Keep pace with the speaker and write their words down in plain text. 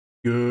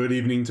Good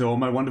evening to all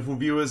my wonderful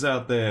viewers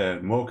out there,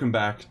 and welcome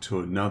back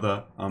to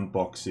another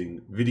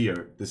unboxing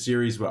video. The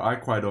series where I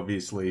quite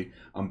obviously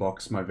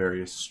unbox my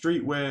various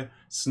streetwear,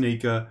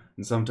 sneaker,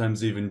 and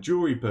sometimes even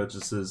jewelry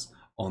purchases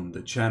on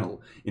the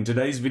channel. In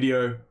today's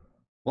video,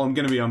 well, I'm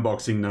going to be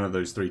unboxing none of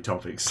those three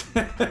topics,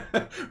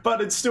 but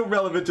it's still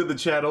relevant to the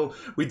channel.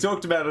 We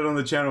talked about it on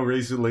the channel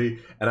recently,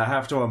 and I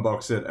have to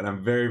unbox it, and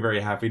I'm very,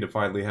 very happy to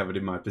finally have it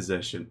in my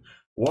possession.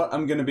 What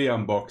I'm going to be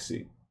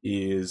unboxing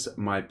is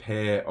my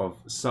pair of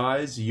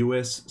size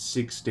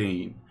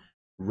US16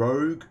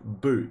 Rogue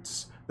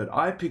Boots that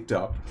I picked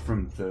up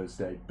from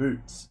Thursday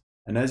Boots.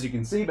 And as you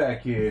can see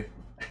back here,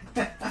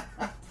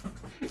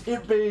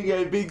 it being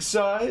a big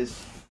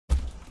size,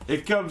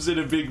 it comes in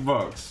a big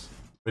box.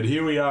 But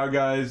here we are,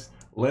 guys.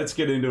 Let's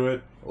get into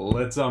it.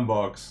 Let's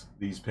unbox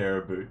these pair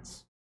of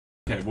boots.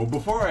 Okay, well,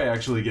 before I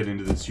actually get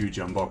into this huge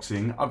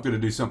unboxing, I've got to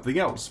do something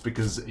else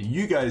because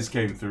you guys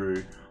came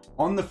through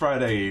on the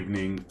Friday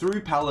evening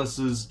through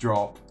Palace's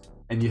drop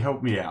and you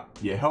helped me out.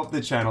 You helped the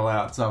channel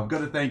out, so I've got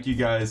to thank you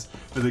guys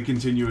for the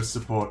continuous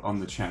support on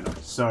the channel.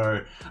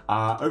 So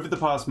over the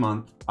past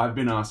month, I've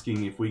been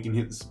asking if we can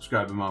hit the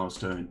subscriber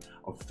milestone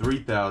of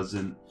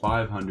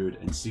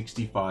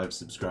 3,565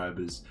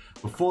 subscribers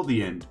before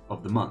the end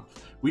of the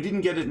month. We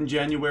didn't get it in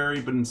January,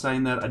 but in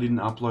saying that, I didn't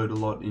upload a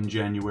lot in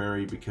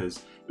January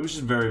because it was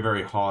just very,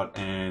 very hot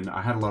and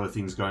I had a lot of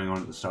things going on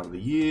at the start of the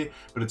year,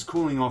 but it's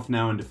cooling off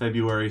now into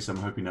February, so I'm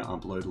hoping to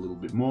upload a little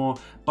bit more.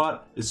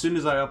 But as soon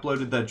as I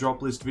uploaded that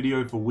drop list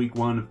video for week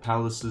 1 of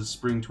Palace's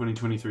spring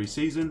 2023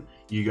 season,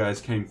 you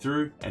guys came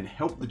through and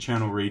helped the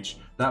channel reach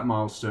that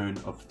milestone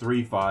of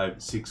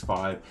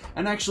 3,565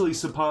 and actually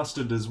surpassed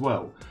it as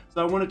well.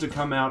 So I wanted to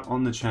come out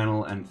on the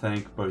channel and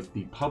thank both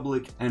the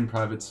public and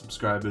private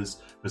subscribers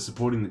for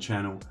supporting the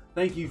channel.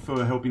 Thank you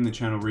for helping the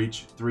channel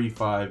reach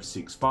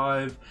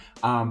 3,565.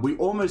 We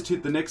almost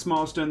hit the next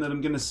milestone that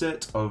I'm going to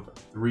set of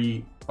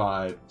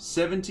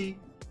 3,570.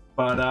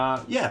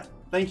 But yeah,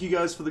 thank you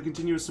guys for the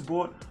continuous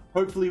support.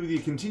 Hopefully with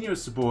your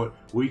continuous support,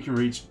 we can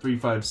reach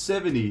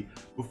 3,570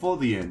 before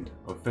the end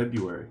of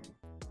February.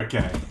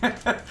 Okay,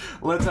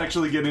 let's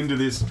actually get into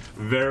this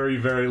very,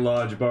 very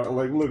large box.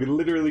 Like, look, it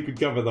literally could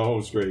cover the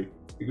whole screen.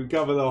 It could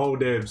cover the whole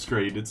damn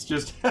screen. It's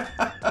just,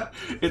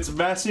 it's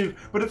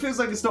massive, but it feels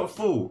like it's not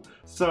full.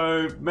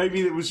 So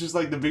maybe it was just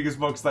like the biggest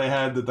box they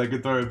had that they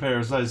could throw a pair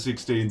of size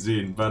 16s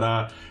in.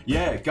 But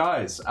yeah,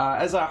 guys,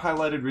 as I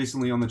highlighted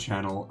recently on the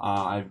channel,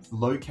 I've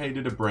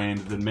located a brand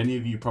that many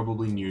of you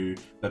probably knew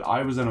that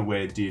I was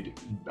unaware did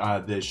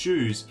their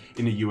shoes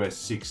in a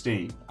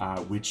US16,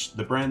 which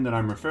the brand that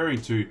I'm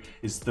referring to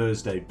is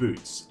Thursday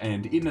Boots.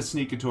 And in a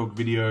Sneaker Talk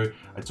video,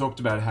 I talked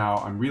about how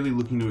I'm really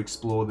looking to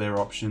explore their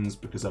options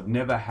because I've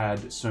never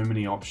had so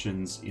many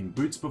options in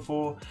boots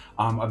before.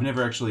 I've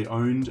never actually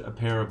owned a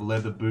pair of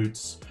leather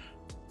boots,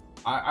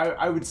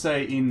 I would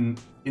say in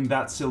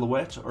that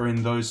silhouette or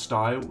in those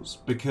styles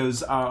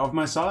because of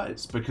my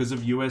size, because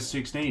of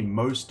US16.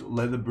 Most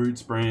leather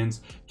boots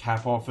brands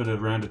cap off at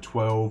around a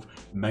 12,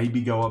 maybe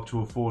go up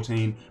to a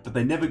 14, but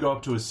they never go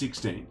up to a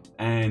 16.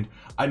 And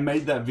I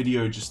made that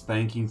video just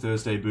thanking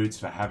Thursday Boots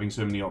for having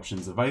so many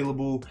options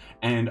available.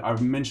 And I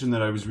mentioned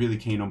that I was really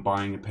keen on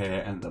buying a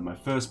pair and that my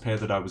first pair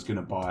that I was going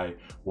to buy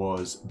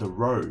was the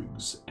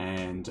Rogues.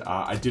 And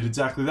I did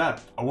exactly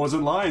that. I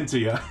wasn't lying to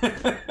you.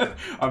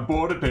 I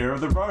bought a pair of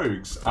the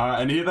Rogues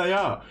and here they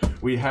are.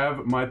 We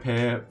have my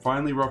pair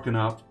finally rocking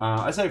up.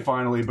 I say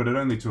finally, but it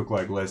only took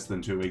like less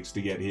than 2 weeks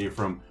to get here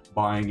from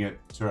buying it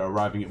to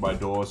arriving at my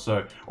door.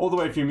 So all the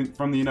way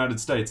from the United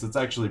States, that's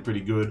actually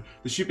pretty good.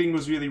 The shipping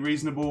was really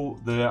reasonable.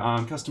 The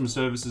customer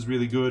service is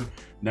really good.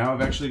 Now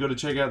I've actually got to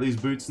check out these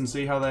boots and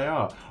see how they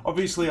are.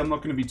 Obviously, I'm not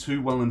going to be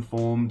too well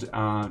informed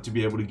to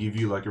be able to give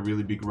you like a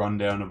really big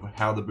rundown of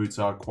how the boots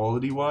are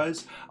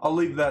quality-wise. I'll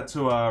leave that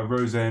to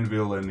Rose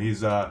Anvil and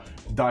his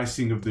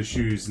dicing of the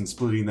shoes and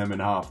splitting them in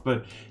half.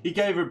 But he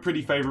gave a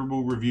pretty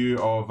favorable review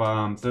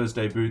of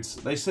Thursday Boots.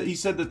 He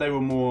said that they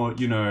were more,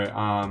 you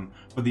know,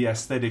 for the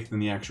aesthetic than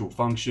the actual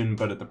function,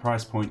 but at the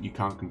price point, you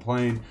can't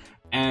complain.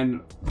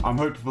 And I'm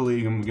going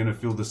to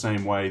feel the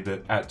same way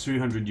that at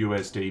 200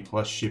 USD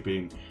plus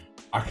shipping,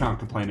 I can't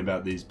complain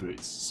about these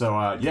boots.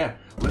 So yeah,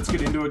 let's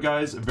get into it,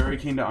 guys. Very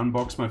keen to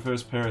unbox my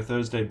first pair of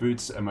Thursday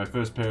boots and my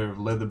first pair of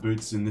leather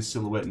boots in this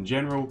silhouette in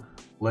general.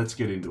 Let's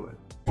get into it.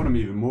 What I'm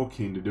even more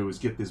keen to do is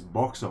get this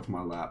box off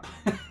my lap.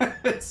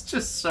 It's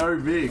just so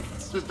big.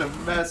 It's just a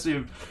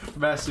massive,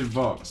 massive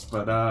box.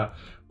 But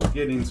we'll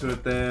get into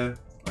it there.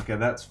 Okay,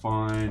 that's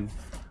fine.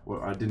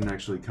 Well, I didn't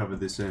actually cover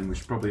this end. We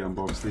should probably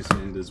unbox this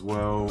end as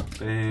well.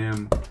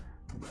 Bam.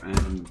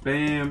 And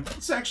bam.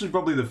 It's actually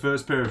probably the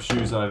first pair of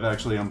shoes I've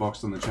actually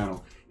unboxed on the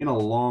channel in a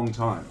long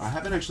time. I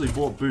haven't actually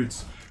bought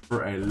boots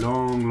for a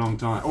long, long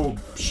time. Or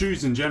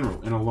shoes in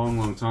general in a long,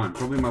 long time.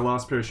 Probably my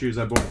last pair of shoes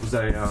I bought was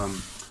a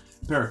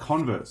pair of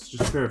Converse.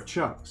 Just a pair of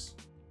Chucks.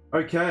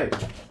 Okay.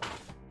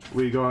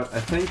 We got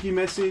a thank you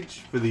message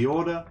for the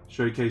order,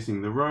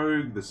 showcasing the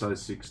Rogue, the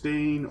size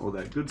 16, all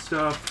that good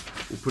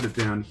stuff. We'll put it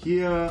down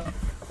here.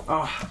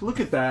 Oh, look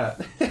at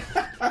that.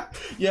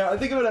 Yeah, I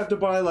think I'm gonna have to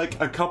buy like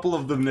a couple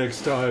of them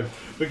next time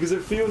because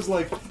it feels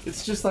like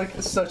it's just like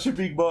such a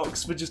big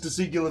box for just a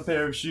singular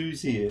pair of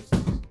shoes here.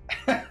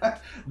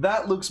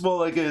 That looks more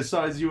like a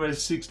size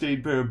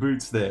US16 pair of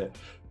boots there,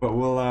 but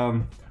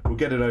we'll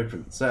get it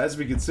open. So as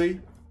we can see,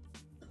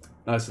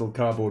 nice little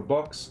cardboard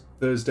box,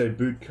 Thursday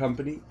Boot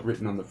Company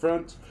written on the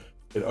front.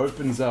 It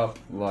opens up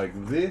like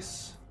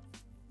this.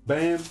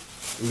 Bam.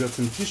 We've got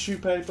some tissue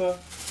paper,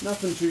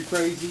 nothing too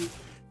crazy.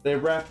 They're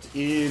wrapped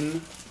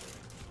in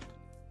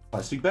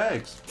plastic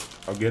bags.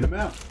 I'll get them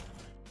out.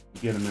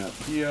 Get them out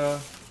here,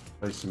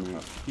 place them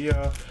out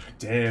here.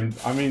 Damn,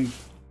 I mean,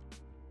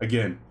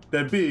 again,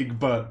 they're big,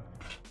 but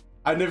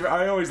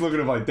I always look at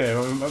them like,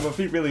 damn, are my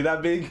feet really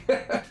that big?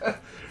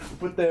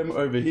 Put them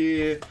over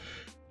here.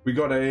 We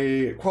got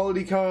a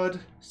quality card.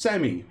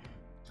 Sammy,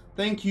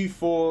 thank you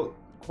for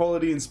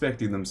quality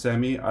inspecting them,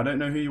 Sammy. I don't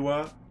know who you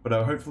are, but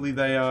hopefully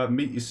they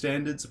meet your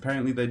standards.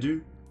 Apparently they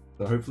do.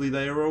 So hopefully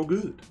they are all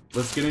good.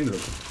 Let's get into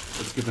them.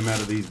 Let's get them out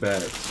of these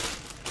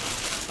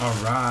bags.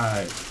 All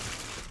right.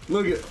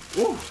 Look at,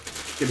 ooh,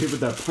 get hit with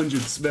that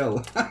pungent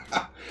smell.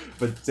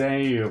 But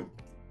damn.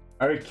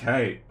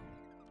 Okay.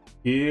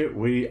 Here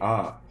we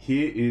are.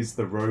 Here is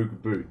the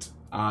Rogue boot.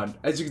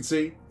 As you can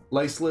see,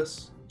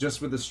 laceless,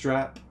 just with a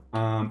strap.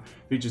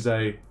 Features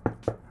a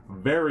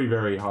very,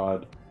 very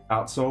hard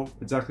outsole,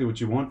 exactly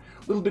what you want.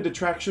 A little bit of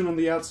traction on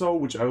the outsole,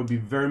 which I would be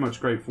very much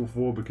grateful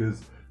for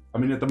because, I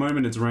mean, at the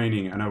moment it's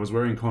raining and I was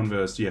wearing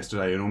Converse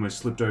yesterday and almost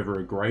slipped over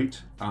a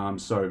grate.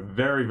 So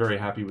very, very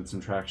happy with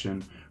some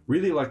traction.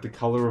 Really like the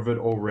color of it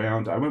all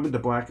round. I went with the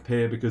black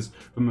pair because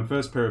for my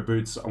first pair of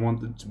boots, I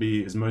want it to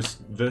be as most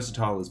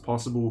versatile as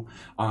possible.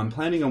 I'm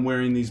planning on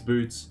wearing these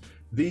boots.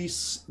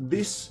 This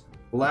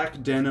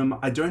black denim,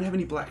 I don't have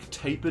any black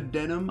tapered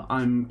denim.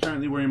 I'm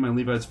currently wearing my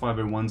Levi's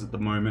 501s at the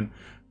moment.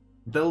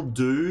 They'll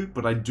do,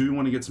 but I do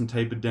want to get some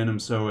tapered denim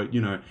so it,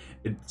 you know,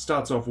 it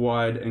starts off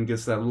wide and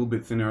gets that little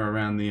bit thinner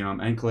around the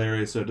ankle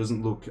area so it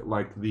doesn't look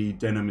like the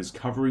denim is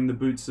covering the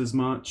boots as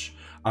much.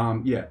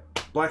 Yeah,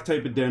 black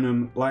tapered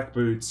denim, black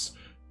boots,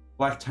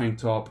 black tank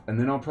top, and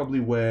then I'll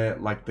probably wear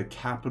like the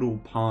Capital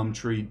Palm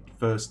Tree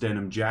first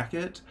denim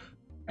jacket.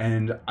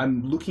 And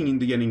I'm looking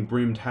into getting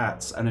brimmed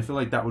hats, and I feel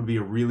like that would be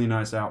a really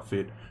nice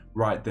outfit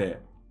right there.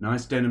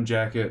 Nice denim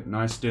jacket,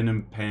 nice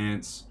denim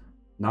pants,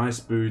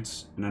 nice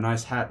boots, and a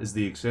nice hat as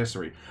the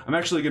accessory. I'm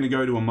actually going to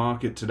go to a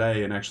market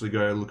today and actually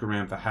go look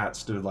around for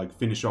hats to like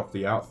finish off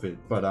the outfit.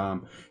 But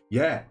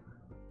yeah,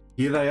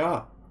 here they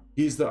are.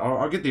 Here's the,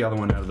 I'll get the other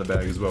one out of the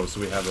bag as well,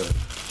 so we have a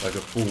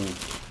full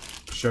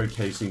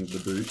showcasing of the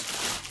boot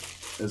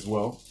as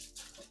well.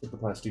 Put the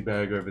plastic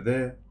bag over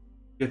there.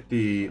 Get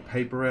the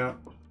paper out.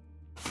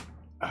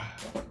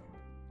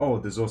 Oh,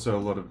 there's also a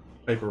lot of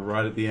paper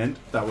right at the end.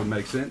 That would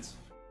make sense.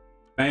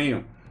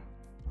 Bam.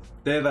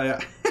 There they are.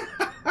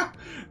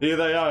 Here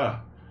they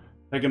are.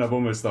 Taking up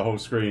almost the whole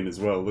screen as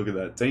well. Look at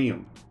that.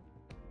 Damn.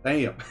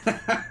 Damn.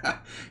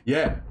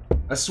 Yeah.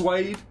 A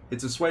suede.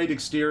 It's a suede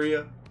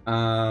exterior.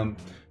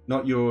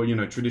 Not your, you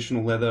know,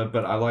 traditional leather,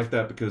 but I like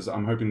that because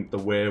I'm hoping the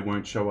wear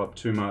won't show up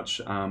too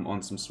much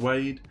on some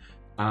suede.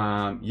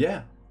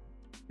 Yeah.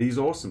 These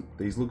are awesome.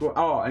 These look,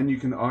 oh, and you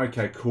can,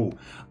 okay, cool.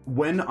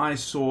 When I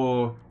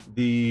saw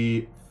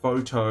the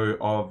photo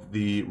of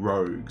the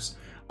Rogues,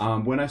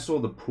 when I saw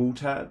the pull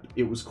tab,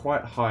 it was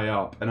quite high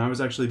up, and I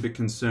was actually a bit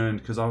concerned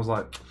because I was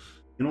like,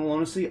 in all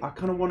honesty, I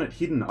kind of want it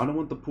hidden. I don't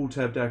want the pull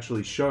tab to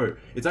actually show.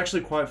 It's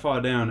actually quite far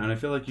down, and I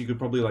feel like you could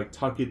probably like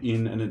tuck it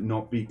in and it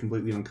not be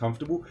completely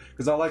uncomfortable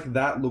because I like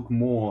that look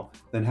more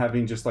than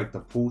having just like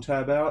the pull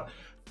tab out.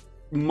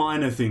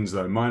 Minor things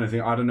though, minor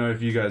thing. I don't know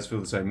if you guys feel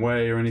the same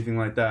way or anything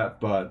like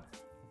that, but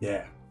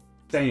yeah.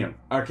 Damn.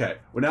 Okay,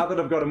 well now that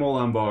I've got them all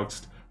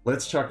unboxed,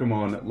 let's chuck them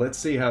on. Let's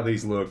see how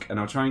these look, and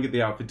I'll try and get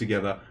the outfit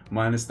together,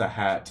 minus the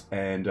hat,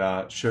 and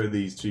show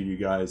these to you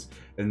guys.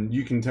 And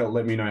you can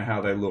let me know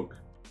how they look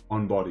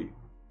on body.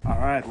 All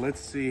right, let's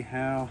see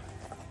how.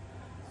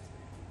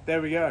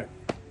 There we go.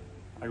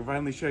 I can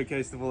finally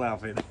showcase the full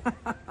outfit.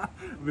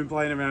 I've been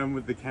playing around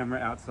with the camera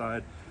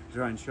outside to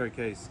try and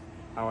showcase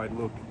how I'd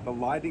look. The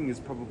lighting is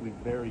probably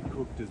very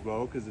cooked as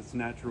well because it's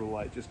natural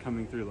light just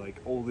coming through like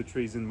all the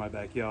trees in my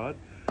backyard.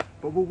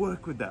 But we'll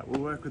work with that.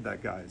 We'll work with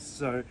that, guys.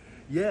 So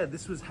yeah,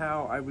 this was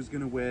how I was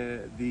gonna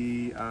wear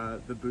the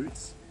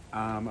boots.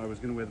 I was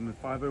gonna wear them in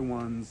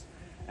 501s,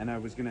 and I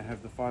was gonna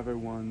have the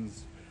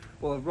 501s.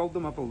 Well, I've rolled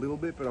them up a little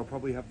bit, but I'll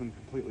probably have them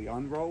completely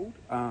unrolled.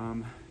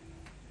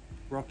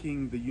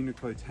 Rocking the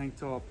Uniqlo tank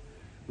top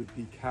with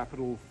the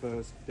Capital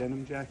First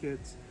denim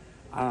jackets.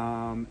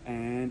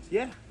 And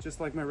yeah,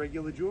 just like my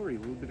regular jewelry, a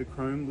little bit of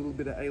chrome, a little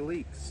bit of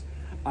A-leaks.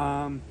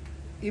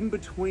 In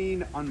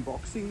between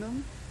unboxing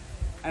them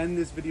and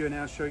this video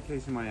now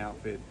showcasing my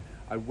outfit,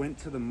 I went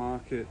to the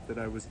market that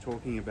I was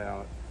talking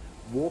about,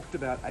 walked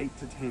about 8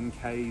 to 10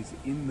 Ks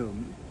in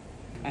them,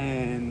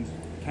 and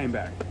came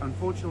back.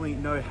 Unfortunately,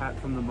 no hat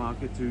from the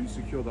market to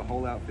secure the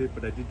whole outfit,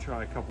 but I did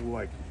try a couple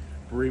like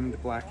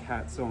brimmed black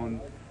hats on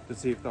to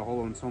see if the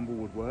whole ensemble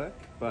would work,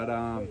 but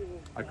I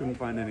couldn't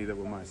find any that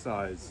were my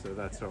size, so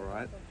that's all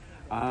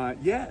right.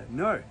 Yeah,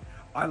 no,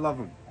 I love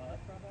them.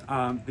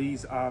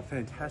 These are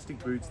fantastic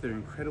boots. They're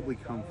incredibly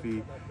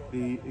comfy.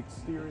 The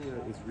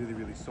exterior is really,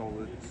 really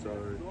solid, so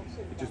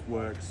it just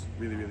works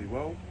really, really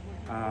well.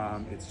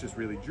 It's just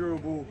really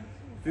durable.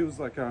 Feels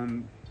like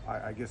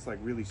I guess like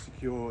really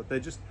secure. They're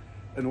just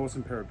an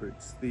awesome pair of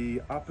boots.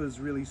 The upper's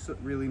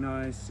really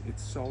nice.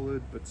 It's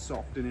solid but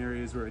soft in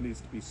areas where it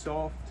needs to be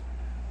soft.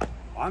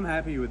 I'm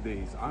happy with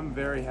these. I'm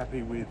very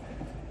happy with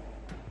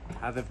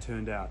how they've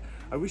turned out.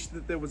 I wish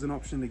that there was an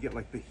option to get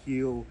like the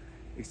heel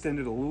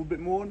extended a little bit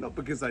more, not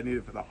because I need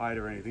it for the height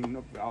or anything.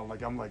 Not,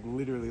 like I'm like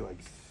literally like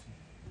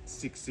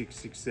 6'6",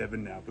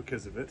 6'7" now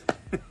because of it.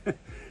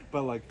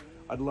 But like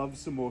I'd love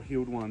some more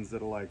heeled ones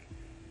that are like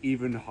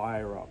even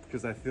higher up,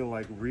 because I feel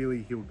like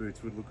really heeled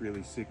boots would look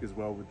really sick as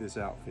well with this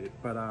outfit.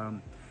 But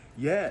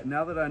yeah,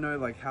 now that I know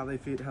like how they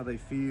fit, how they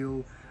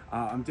feel,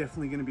 I'm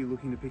definitely going to be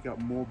looking to pick up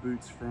more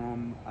boots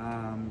from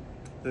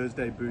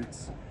Thursday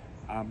Boots.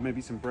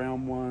 Maybe some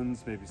brown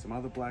ones, maybe some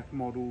other black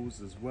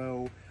models as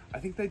well. I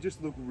think they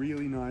just look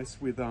really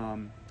nice with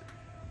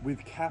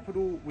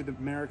capital, with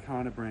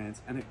Americana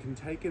brands, and it can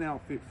take an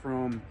outfit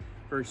from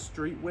very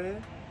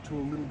streetwear to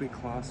a little bit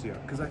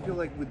classier. Because I feel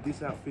like with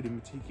this outfit in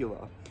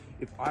particular,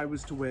 if I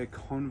was to wear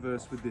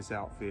Converse with this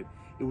outfit,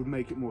 it would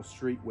make it more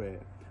streetwear.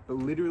 But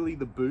literally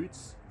the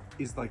boots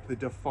is like the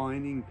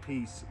defining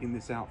piece in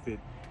this outfit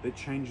that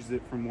changes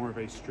it from more of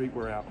a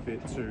streetwear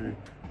outfit to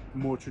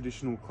more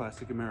traditional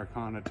classic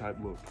Americana type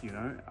look, you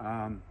know?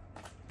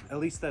 At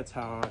least that's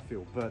how I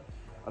feel. But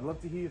I'd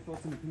love to hear your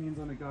thoughts and opinions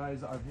on it,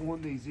 guys. I've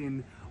worn these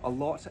in a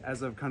lot,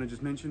 as I've kind of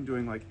just mentioned,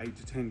 doing like 8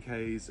 to 10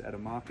 Ks at a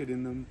market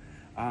in them.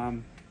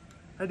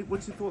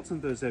 What's your thoughts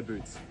on Thursday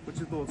Boots? What's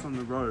your thoughts on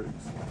the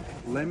Rogues?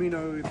 Let me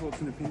know your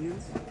thoughts and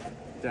opinions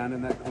down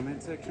in that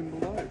comment section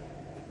below.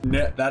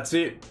 Yeah, that's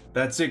it,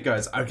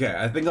 guys. Okay,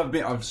 I think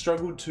I've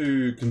struggled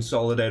to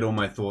consolidate all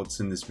my thoughts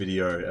in this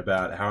video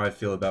about how I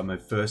feel about my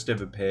first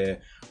ever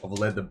pair of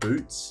leather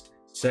boots.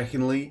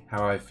 Secondly,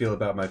 how I feel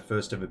about my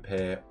first ever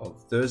pair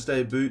of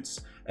Thursday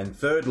boots. And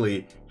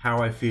thirdly,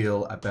 how I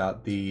feel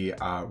about the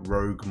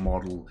Rogue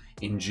model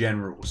in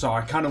general. So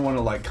I kind of want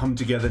to like come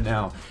together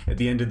now at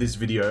the end of this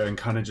video and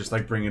kind of just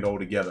like bring it all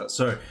together.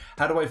 So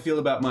how do I feel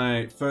about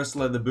my first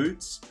leather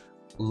boots?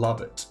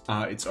 Love it.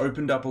 It's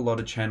opened up a lot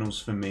of channels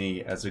for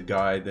me as a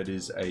guy that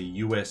is a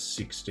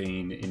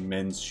US16 in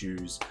men's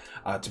shoes,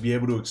 to be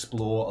able to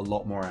explore a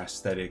lot more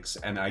aesthetics,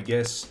 and I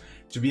guess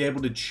to be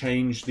able to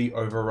change the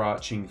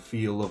overarching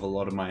feel of a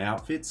lot of my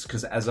outfits,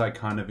 because as I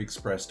kind of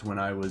expressed when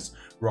I was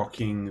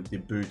rocking the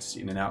boots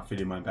in an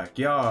outfit in my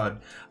backyard,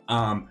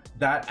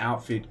 that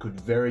outfit could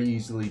very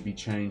easily be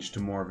changed to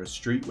more of a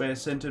streetwear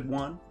centered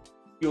one.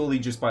 Purely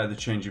just by the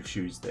change of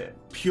shoes there.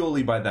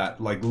 Purely by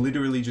that, like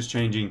literally just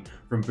changing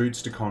from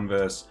boots to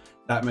Converse,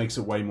 that makes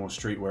it way more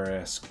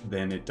streetwear-esque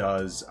than it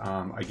does,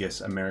 I guess,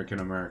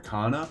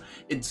 Americana.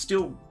 It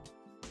still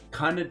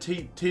kind of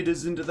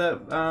teeters into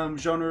that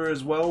genre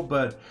as well,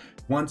 but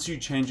once you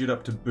change it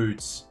up to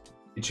boots,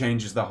 it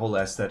changes the whole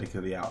aesthetic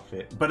of the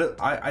outfit. But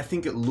I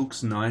think it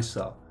looks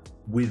nicer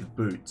with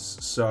boots.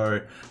 So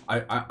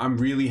I'm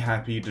really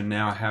happy to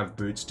now have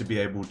boots to be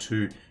able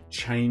to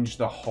change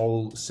the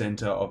whole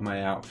center of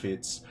my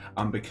outfits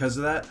because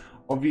of that.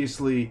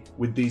 Obviously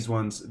with these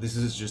ones, this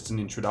is just an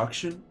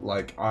introduction.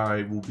 Like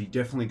I will be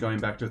definitely going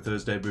back to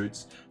Thursday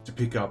Boots to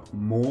pick up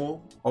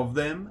more of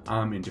them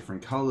in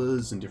different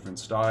colors and different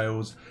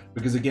styles,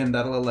 because again,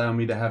 that'll allow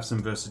me to have some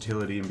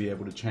versatility and be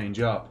able to change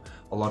up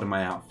a lot of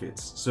my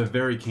outfits. So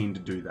very keen to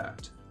do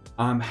that.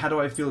 How do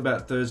I feel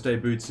about Thursday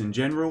Boots in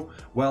general?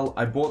 Well,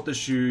 I bought the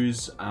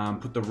shoes,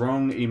 put the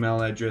wrong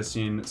email address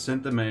in,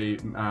 sent them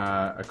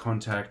a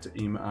contact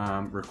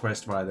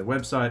request via their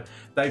website.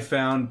 They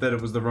found that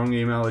it was the wrong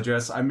email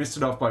address. I missed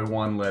it off by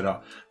one letter.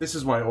 This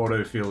is why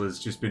autofill has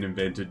just been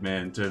invented,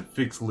 man, to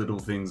fix little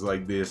things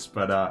like this.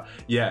 But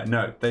yeah,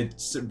 no, they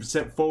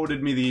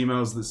forwarded me the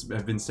emails that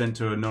have been sent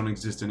to a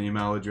non-existent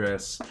email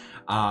address.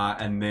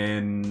 And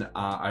then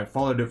I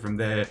followed it from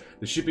there.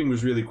 The shipping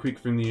was really quick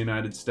from the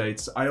United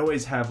States. I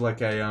always have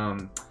like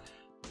a,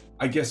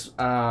 I guess,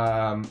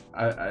 a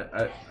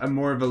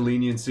more of a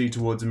leniency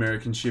towards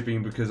American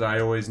shipping, because I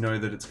always know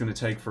that it's going to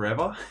take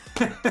forever.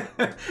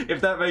 If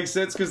that makes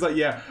sense, because like,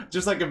 yeah,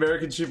 just like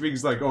American shipping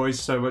is like always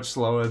so much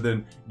slower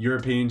than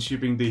European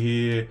shipping to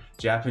here,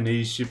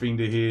 Japanese shipping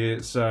to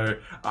here. So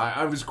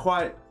I was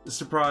quite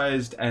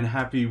surprised and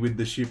happy with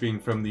the shipping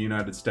from the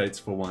United States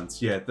for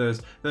once. Yeah,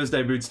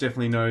 Thursday Boots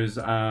definitely knows,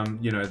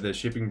 you know, the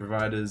shipping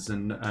providers,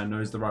 and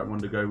knows the right one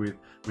to go with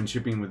when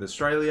shipping with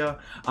Australia.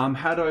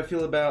 How do I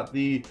feel about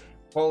the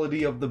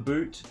quality of the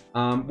boot?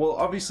 Well,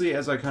 obviously,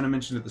 as I kind of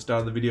mentioned at the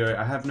start of the video,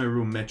 I have no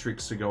real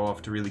metrics to go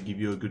off to really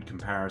give you a good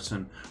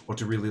comparison or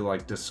to really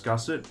like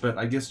discuss it, but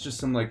I guess just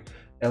some like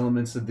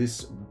elements of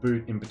this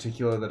boot in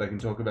particular that I can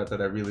talk about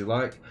that I really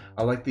like.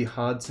 I like the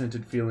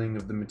hard-centered feeling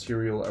of the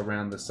material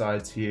around the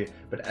sides here,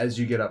 but as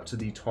you get up to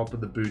the top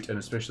of the boot, and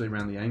especially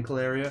around the ankle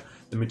area,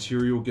 the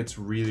material gets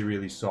really,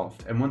 really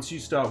soft. And once you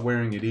start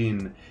wearing it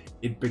in,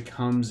 it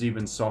becomes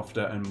even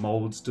softer and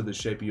molds to the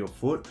shape of your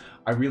foot.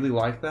 I really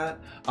like that.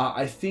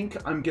 I think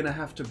I'm gonna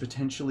have to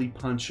potentially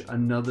punch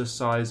another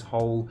size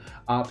hole,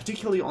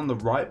 particularly on the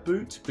right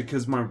boot,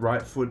 because my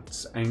right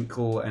foot's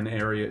ankle and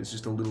area is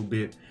just a little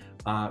bit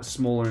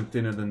smaller and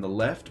thinner than the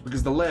left,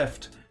 because the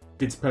left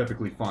fits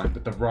perfectly fine,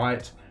 but the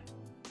right,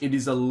 it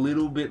is a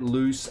little bit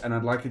loose and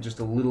I'd like it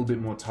just a little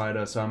bit more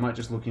tighter. So I might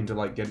just look into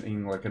like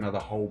getting like another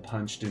hole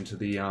punched into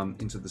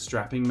the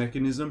strapping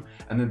mechanism,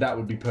 and then that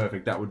would be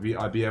perfect. That would be,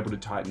 I'd be able to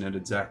tighten it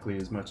exactly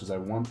as much as I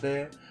want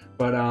there.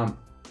 But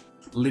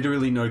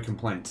literally no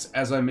complaints.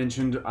 As I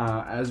mentioned,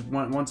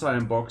 once I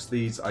unboxed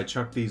these, I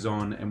chucked these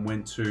on and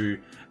went to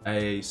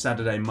a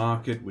Saturday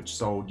market which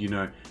sold, you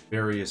know,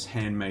 various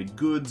handmade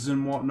goods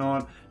and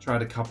whatnot.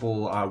 Tried a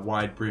couple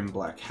wide brim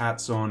black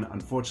hats on.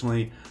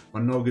 Unfortunately, my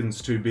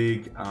noggin's too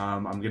big.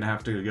 I'm gonna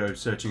have to go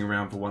searching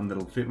around for one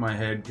that'll fit my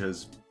head,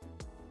 because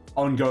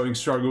ongoing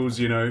struggles,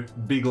 you know,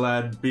 big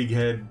lad, big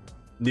head,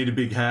 need a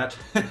big hat.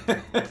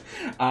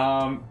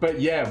 But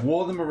yeah,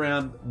 wore them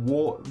around,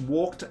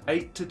 walked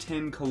 8 to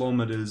 10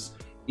 kilometers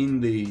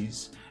in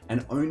these,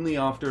 and only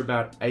after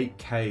about 8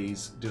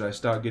 Ks did I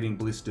start getting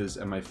blisters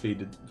and my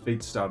feet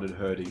started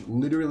hurting.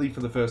 Literally for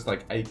the first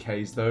like 8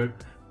 Ks though,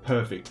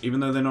 perfect. Even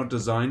though they're not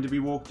designed to be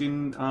walked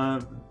in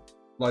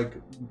like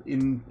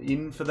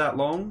in for that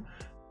long,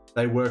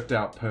 they worked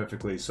out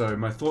perfectly. So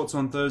my thoughts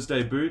on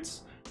Thursday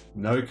boots,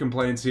 no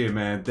complaints here,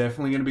 man.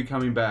 Definitely going to be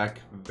coming back.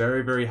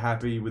 Very, very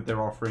happy with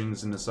their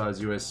offerings in the size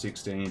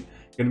US16.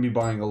 Going to be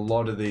buying a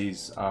lot of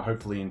these,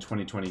 hopefully in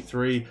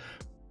 2023.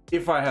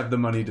 If I have the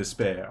money to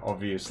spare,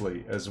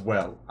 obviously, as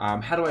well.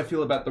 How do I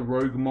feel about the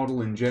Rogue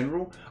model in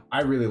general?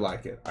 I really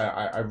like it.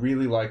 I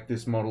really like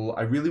this model.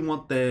 I really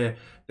want their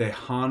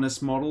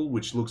harness model,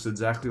 which looks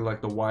exactly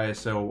like the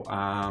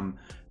YSL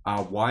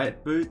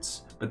Wyatt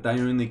boots, but they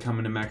only come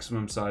in a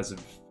maximum size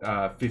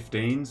of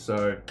 15.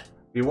 So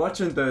if you're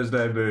watching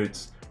Thursday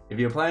boots, if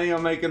you're planning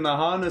on making the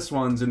harness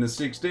ones in a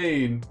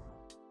 16,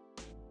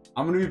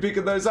 I'm gonna be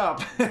picking those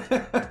up.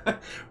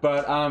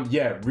 But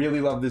yeah,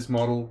 really love this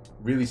model.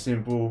 Really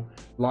simple.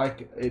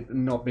 Like it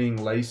not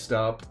being laced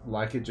up.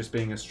 Like it just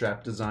being a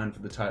strap design for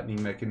the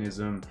tightening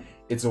mechanism.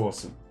 It's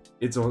awesome.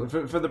 It's all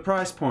for the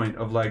price point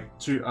of like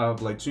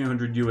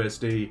 200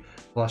 USD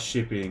plus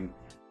shipping.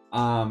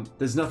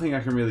 There's nothing I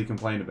can really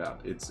complain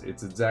about. It's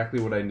exactly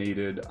what I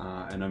needed,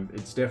 and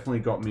it's definitely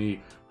got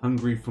me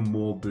hungry for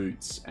more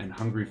boots and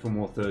hungry for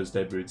more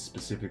Thursday boots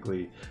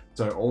specifically.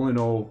 So all in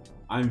all,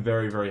 I'm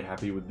very, very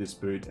happy with this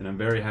boot, and I'm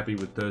very happy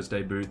with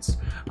Thursday boots.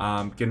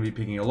 Gonna be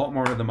picking a lot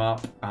more of them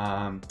up.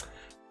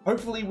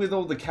 Hopefully with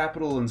all the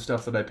capital and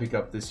stuff that I pick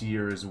up this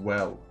year as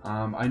well.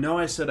 I know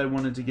I said I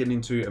wanted to get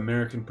into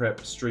American Prep,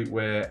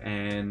 streetwear,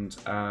 and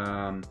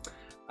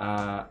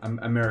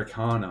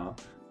Americana.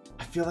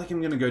 I feel like I'm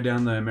going to go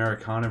down the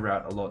Americana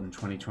route a lot in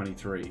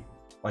 2023.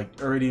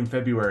 Like already in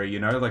February, you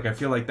know, like I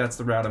feel like that's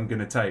the route I'm going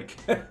to take.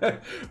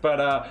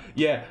 But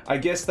yeah, I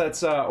guess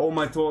that's all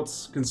my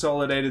thoughts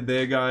consolidated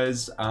there,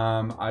 guys.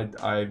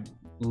 I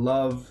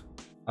love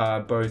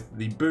both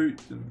the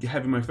boot,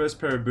 having my first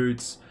pair of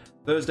boots.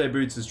 Thursday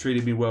boots has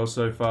treated me well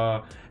so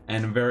far,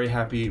 and I'm very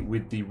happy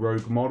with the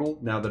Rogue model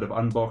now that I've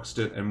unboxed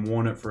it and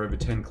worn it for over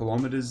 10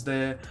 kilometers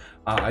there.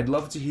 I'd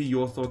love to hear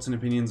your thoughts and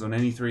opinions on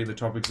any three of the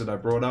topics that I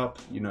brought up,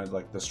 you know,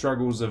 like the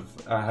struggles of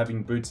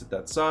having boots at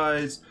that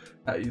size,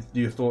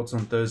 your thoughts on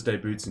Thursday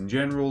boots in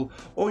general,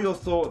 or your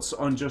thoughts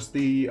on just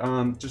the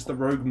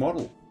Rogue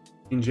model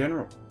in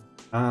general.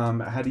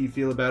 How do you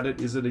feel about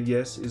it? Is it a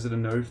yes? Is it a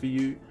no for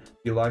you? Do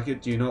you like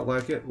it? Do you not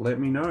like it? Let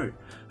me know.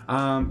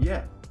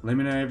 Yeah. Let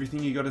me know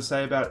everything you got to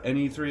say about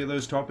any three of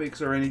those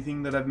topics or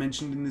anything that I've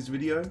mentioned in this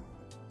video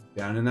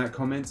down in that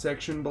comment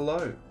section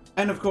below.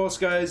 And of course,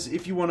 guys,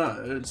 if you want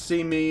to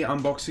see me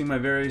unboxing my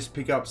various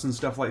pickups and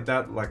stuff like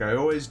that, like I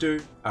always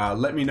do,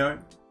 let me know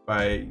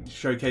by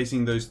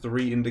showcasing those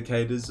 3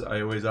 indicators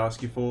I always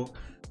ask you for.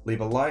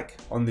 Leave a like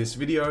on this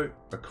video,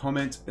 a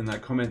comment in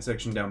that comment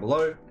section down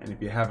below, and if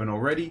you haven't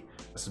already,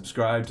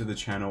 subscribe to the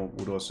channel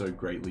would also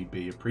greatly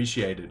be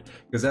appreciated.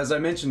 Because as I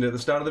mentioned at the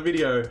start of the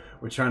video,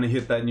 we're trying to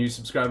hit that new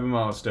subscriber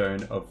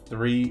milestone of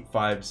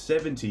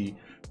 3,570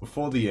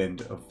 before the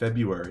end of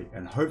February.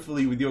 And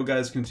hopefully with your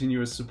guys'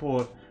 continuous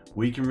support,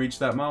 we can reach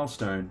that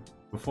milestone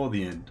before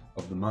the end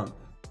of the month.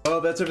 Well,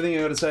 that's everything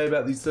I got to say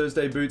about these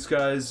Thursday boots,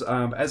 guys.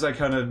 As I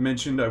kind of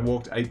mentioned, I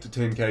walked 8 to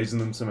 10 Ks in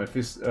them, so my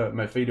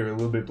feet are a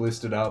little bit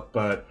blistered up,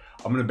 but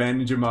I'm going to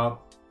bandage them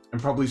up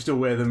and probably still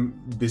wear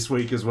them this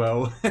week as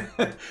well,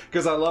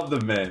 because I love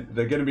them, man.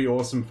 They're going to be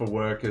awesome for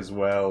work as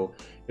well.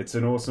 It's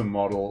an awesome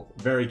model.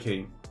 Very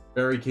keen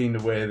to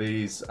wear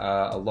these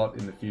a lot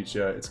in the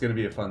future. It's going to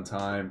be a fun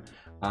time.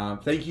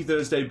 Thank you,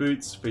 Thursday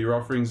Boots, for your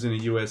offerings in a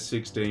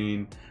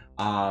US16.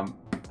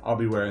 I'll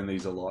be wearing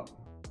these a lot.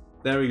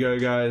 There we go,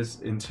 guys.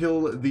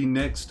 Until the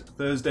next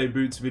Thursday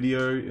Boots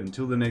video,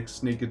 until the next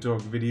Sneaker Talk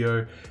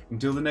video,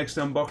 until the next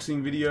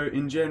unboxing video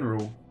in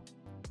general,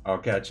 I'll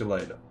catch you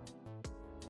later.